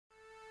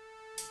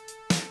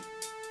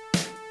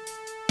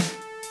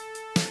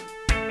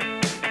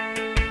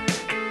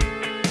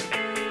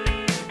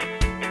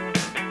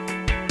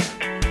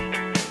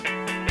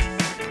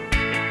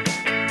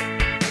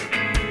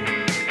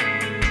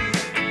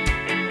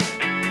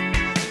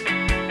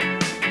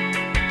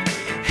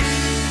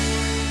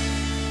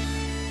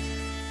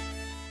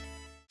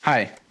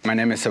Hi, my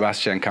name is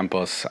Sebastian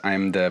Campos.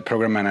 I'm the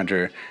program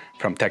manager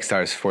from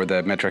Techstars for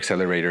the Metro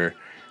Accelerator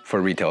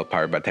for Retail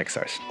powered by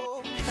Techstars.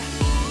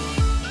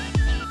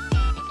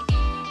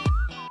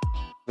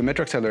 The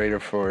Metro Accelerator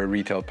for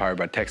Retail powered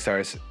by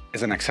Techstars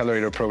is an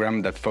accelerator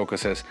program that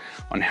focuses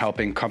on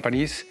helping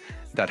companies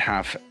that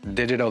have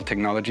digital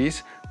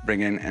technologies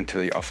bring into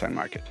the offline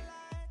market.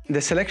 The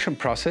selection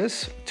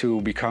process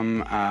to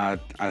become a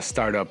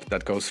startup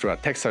that goes through a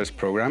Techstars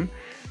program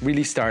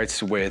really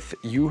starts with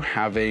you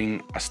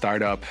having a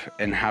startup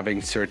and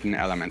having certain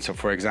elements. So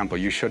for example,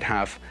 you should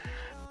have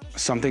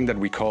something that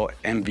we call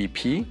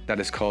MVP, that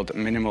is called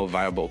minimal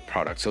viable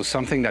product. So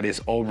something that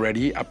is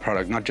already a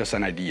product, not just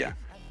an idea.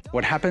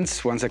 What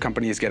happens once the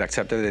companies get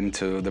accepted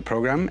into the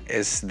program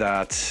is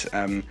that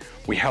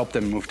we help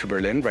them move to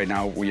Berlin. Right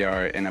now we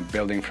are in a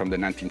building from the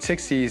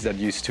 1960s that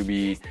used to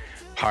be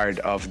part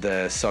of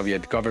the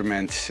Soviet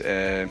government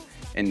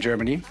in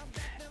Germany.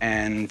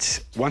 And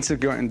once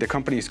the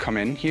companies come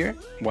in here,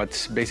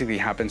 what basically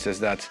happens is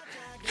that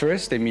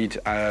first they meet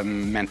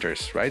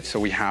mentors, right?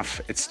 So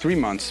it's 3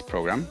 months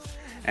program.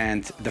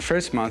 And the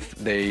first month,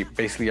 they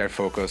basically are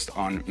focused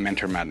on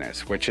mentor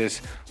madness, which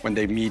is when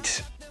they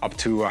meet up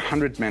to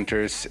 100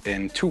 mentors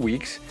in 2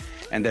 weeks.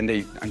 And then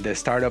the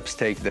startups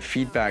take the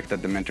feedback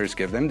that the mentors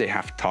give them. They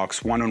have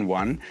talks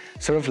one-on-one,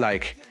 sort of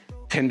like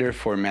Tinder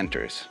for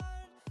mentors.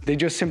 They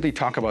just simply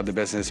talk about the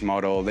business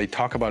model, they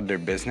talk about their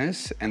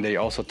business, and they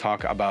also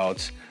talk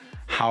about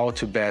how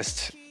to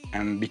best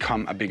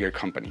become a bigger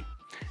company.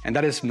 And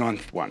that is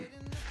month 1.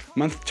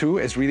 Month 2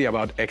 is really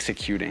about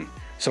executing.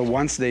 So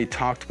once they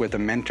talked with the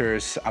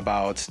mentors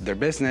about their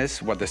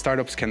business, what the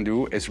startups can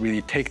do is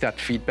really take that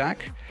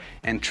feedback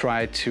and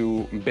try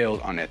to build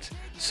on it.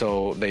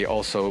 So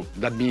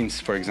that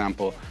means, for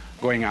example,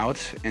 going out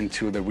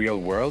into the real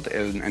world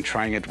and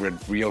trying it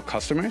with real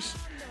customers.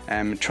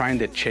 Trying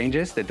the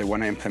changes that they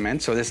want to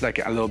implement. So this is like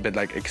a little bit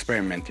like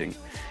experimenting.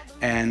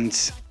 And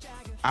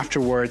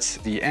afterwards,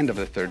 the end of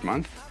the 3rd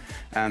month,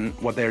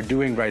 what they're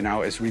doing right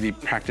now is really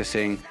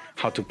practicing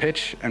how to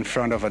pitch in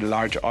front of a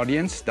large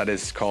audience that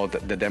is called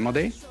the demo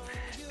day.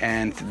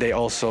 And they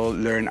also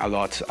learn a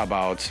lot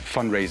about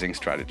fundraising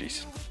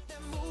strategies.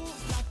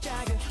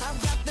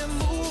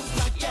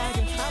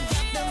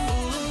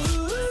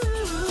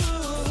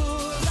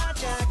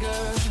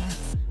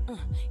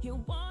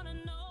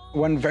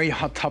 One very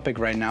hot topic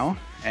right now,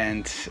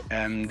 and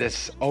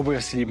this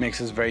obviously makes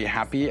us very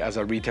happy as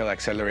a retail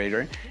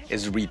accelerator,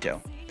 is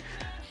retail.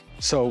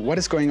 So what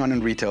is going on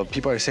in retail?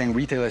 People are saying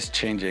retail is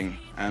changing.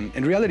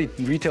 In reality,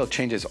 retail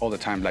changes all the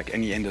time, like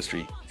any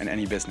industry and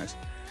any business.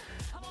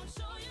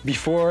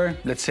 Before,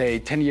 let's say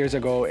 10 years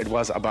ago, it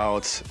was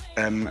about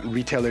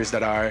retailers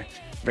that are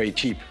very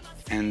cheap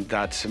and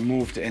that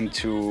moved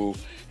into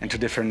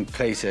different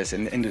places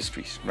and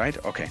industries, right?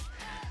 Okay.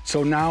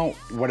 So now,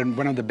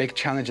 one of the big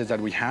challenges that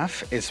we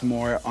have is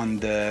more on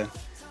the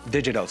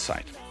digital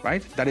side,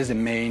 right? That is the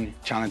main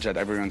challenge that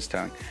everyone's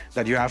telling.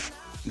 That you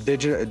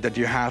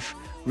have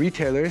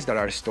retailers that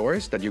are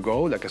stores that you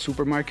go, like a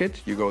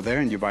supermarket, you go there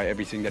and you buy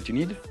everything that you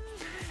need.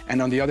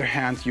 And on the other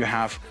hand, you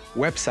have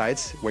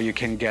websites where you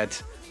can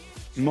get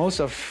most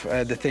of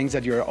the things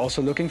that you're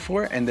also looking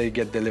for and they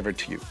get delivered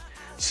to you.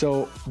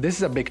 So this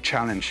is a big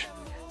challenge.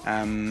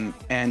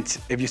 And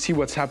if you see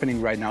what's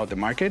happening right now at the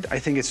market, I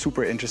think it's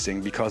super interesting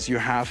because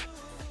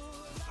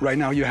right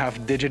now you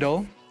have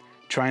digital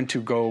trying to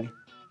go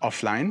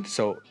offline.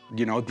 So,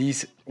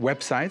 these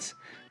websites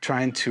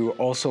trying to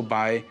also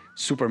buy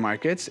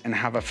supermarkets and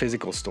have a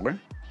physical store.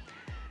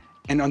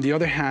 And on the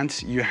other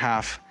hand, you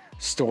have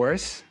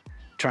stores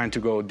trying to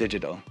go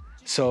digital.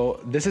 So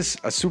this is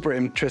a super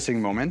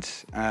interesting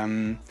moment.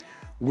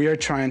 We are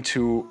trying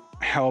to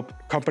help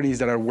companies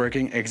that are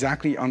working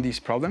exactly on these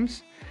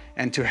problems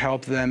and to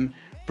help them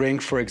bring,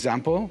 for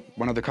example,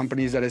 one of the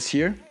companies that is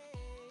here,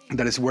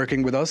 that is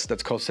working with us,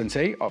 that's called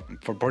Sensei,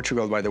 for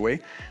Portugal, by the way.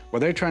 What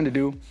they're trying to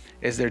do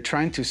is they're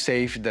trying to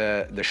save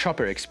the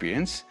shopper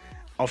experience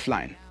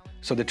offline.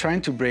 So they're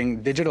trying to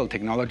bring digital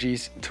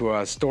technologies to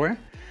a store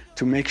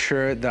to make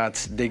sure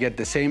that they get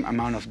the same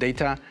amount of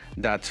data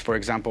that, for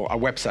example, a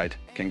website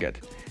can get.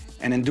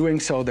 And in doing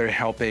so, they're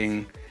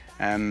helping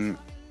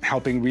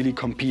really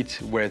compete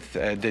with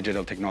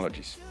digital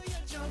technologies.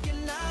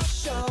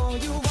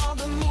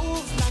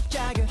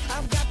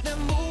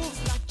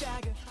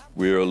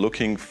 We are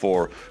looking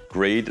for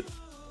great,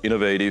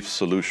 innovative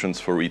solutions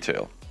for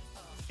retail.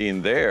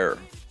 In there,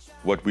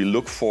 what we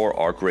look for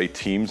are great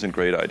teams and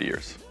great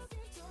ideas.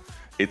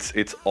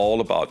 It's all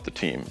about the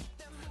team.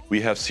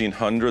 We have seen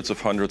hundreds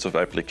of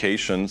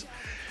applications.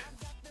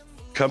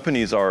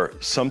 Companies are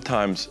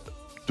sometimes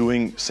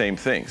doing same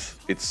things.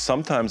 It's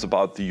sometimes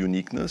about the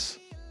uniqueness,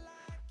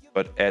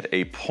 but at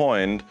a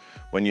point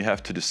when you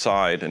have to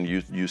decide and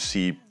you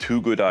see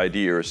 2 good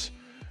ideas,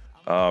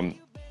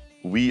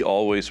 we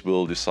always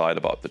will decide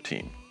about the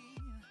team.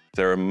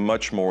 They're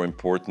much more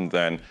important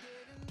than,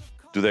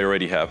 do they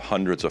already have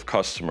hundreds of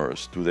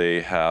customers? Do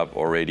they have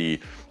already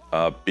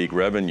big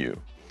revenue?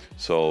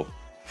 So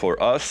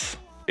for us,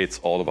 it's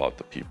all about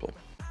the people.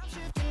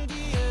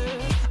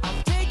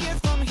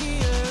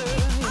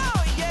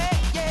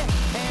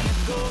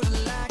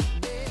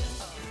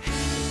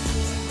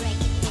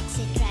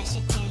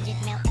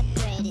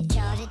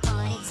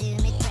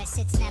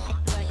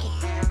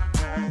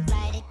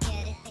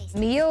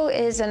 Mio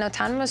is an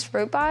autonomous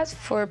robot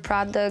for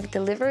product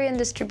delivery and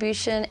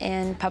distribution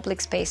in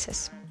public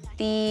spaces.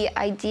 The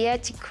idea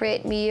to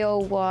create Mio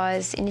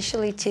was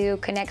initially to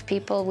connect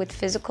people with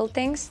physical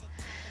things,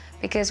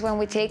 because when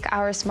we take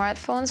our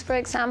smartphones, for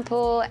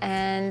example,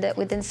 and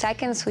within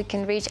seconds we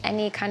can reach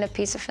any kind of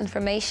piece of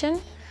information.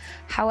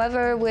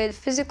 However, with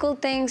physical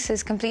things,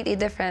 it's completely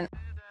different.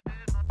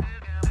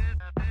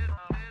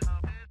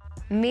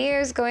 Mio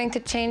is going to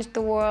change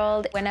the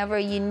world. Whenever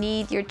you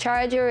need your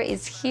charger,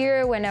 it's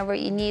here. Whenever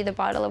you need a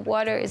bottle of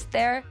water, it's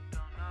there.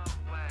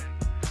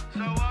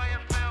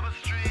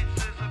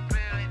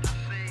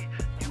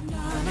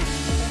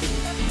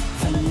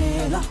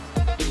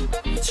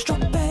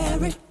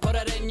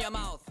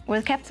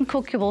 With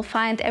KptnCook, you will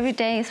find every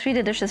day 3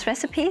 delicious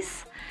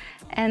recipes.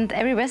 And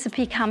every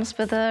recipe comes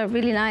with a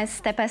really nice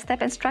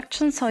step-by-step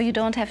instruction, so you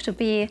don't have to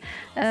be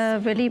a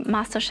really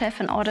master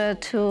chef in order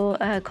to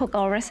cook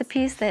our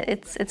recipes.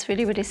 It's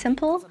really, really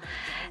simple.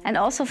 And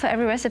also for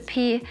every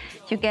recipe,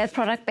 you get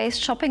product-based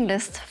shopping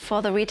list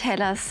for the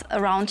retailers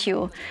around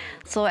you.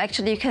 So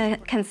actually you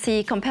can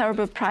see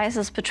comparable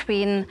prices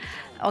between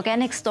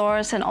organic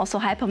stores and also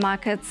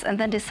hypermarkets, and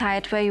then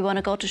decide where you want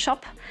to go to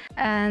shop.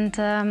 And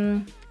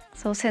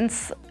so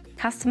since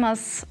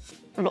customers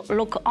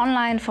look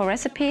online for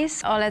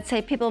recipes, or let's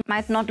say people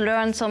might not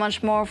learn so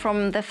much more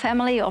from the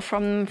family or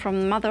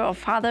from mother or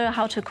father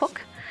how to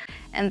cook.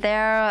 And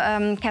there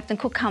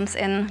KptnCook comes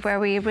in, where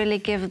we really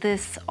give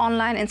this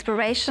online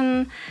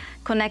inspiration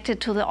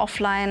connected to the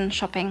offline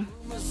shopping.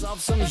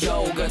 Some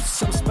yogurt,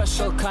 some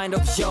special kind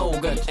of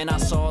yogurt, and I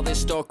saw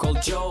this store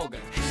called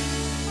Yogurt.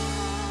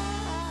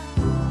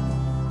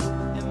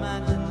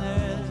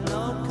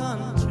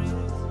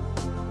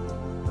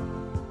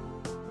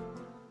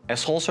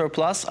 At Whole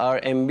Surplus,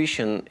 our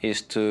ambition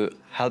is to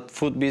help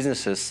food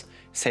businesses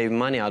save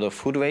money out of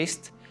food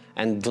waste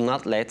and do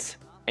not let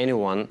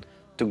anyone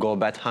to go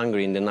bed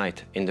hungry in the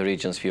night in the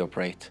regions we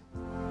operate.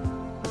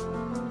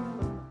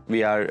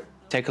 We are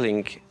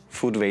tackling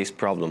food waste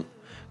problem.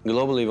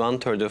 Globally,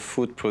 1/3 of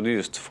food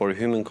produced for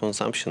human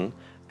consumption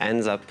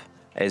ends up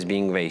as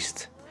being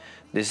waste.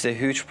 This is a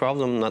huge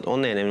problem, not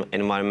only in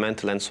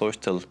environmental and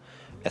social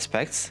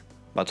aspects,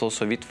 but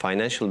also with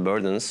financial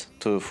burdens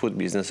to food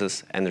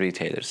businesses and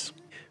retailers.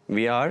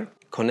 We are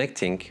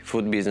connecting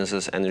food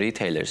businesses and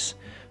retailers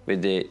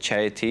with the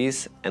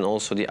charities and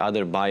also the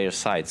other buyer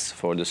sites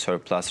for the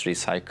surplus,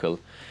 recycle,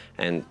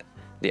 and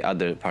the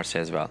other parts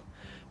as well.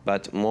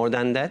 But more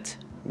than that,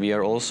 we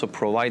are also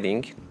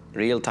providing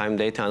real-time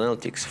data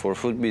analytics for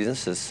food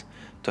businesses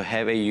to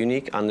have a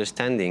unique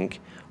understanding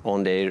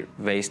on their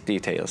waste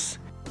details.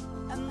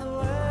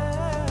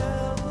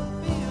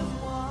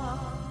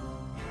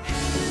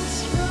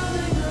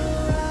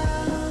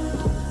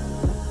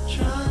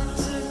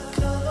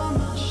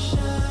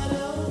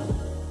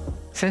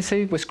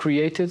 Sensei was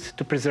created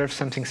to preserve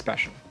something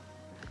special,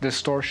 the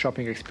store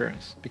shopping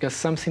experience, because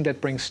something that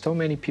brings so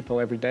many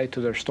people every day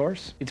to their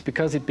stores, it's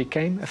because it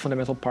became a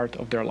fundamental part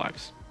of their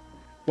lives.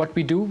 What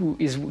we do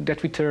is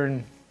that we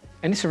turn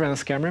any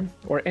surveillance camera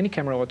or any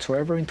camera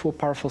whatsoever into a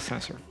powerful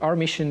sensor. Our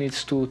mission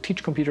is to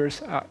teach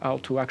computers how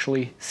to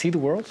actually see the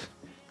world,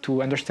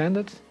 to understand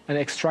it, and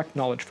extract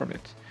knowledge from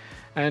it.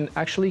 And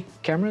actually,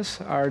 cameras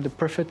are the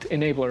perfect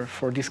enabler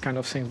for this kind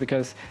of things,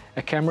 because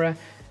a camera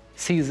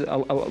sees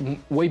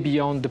way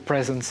beyond the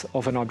presence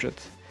of an object.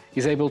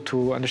 Is able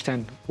to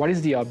understand what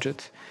is the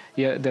object,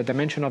 the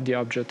dimension of the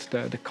object,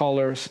 the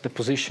colors, the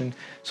position.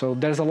 So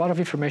there's a lot of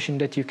information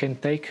that you can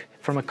take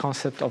from a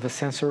concept of a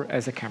sensor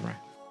as a camera.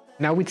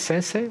 Now with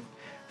Sensei,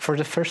 for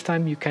the first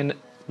time, you can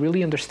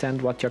really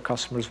understand what your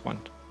customers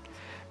want.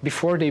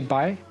 Before they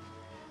buy,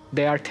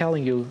 they are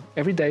telling you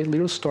every day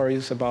little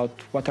stories about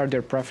what are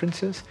their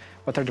preferences,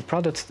 what are the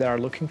products they are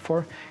looking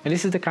for, and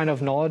this is the kind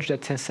of knowledge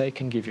that Sensei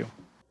can give you.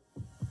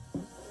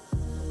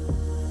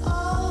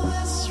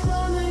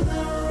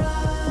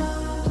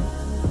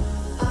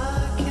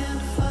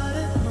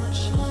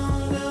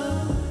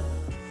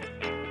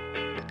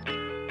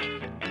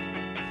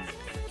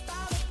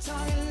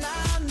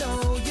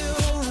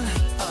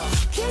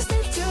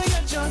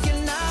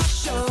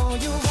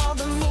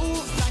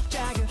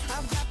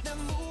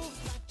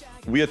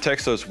 We at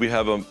Techstars, we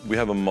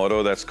have a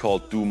motto that's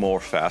called "Do more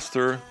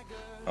faster."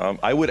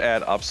 I would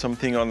add up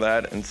something on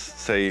that and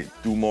say,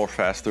 "Do more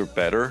faster,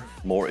 better,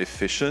 more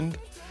efficient."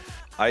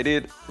 I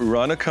did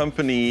run a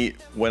company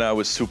when I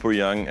was super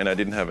young and I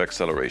didn't have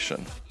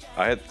acceleration.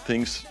 I had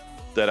things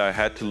that I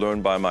had to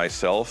learn by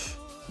myself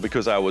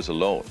because I was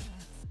alone.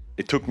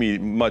 It took me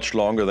much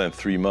longer than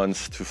 3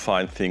 months to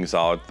find things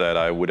out that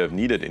I would have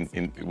needed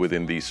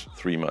within these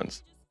 3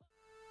 months.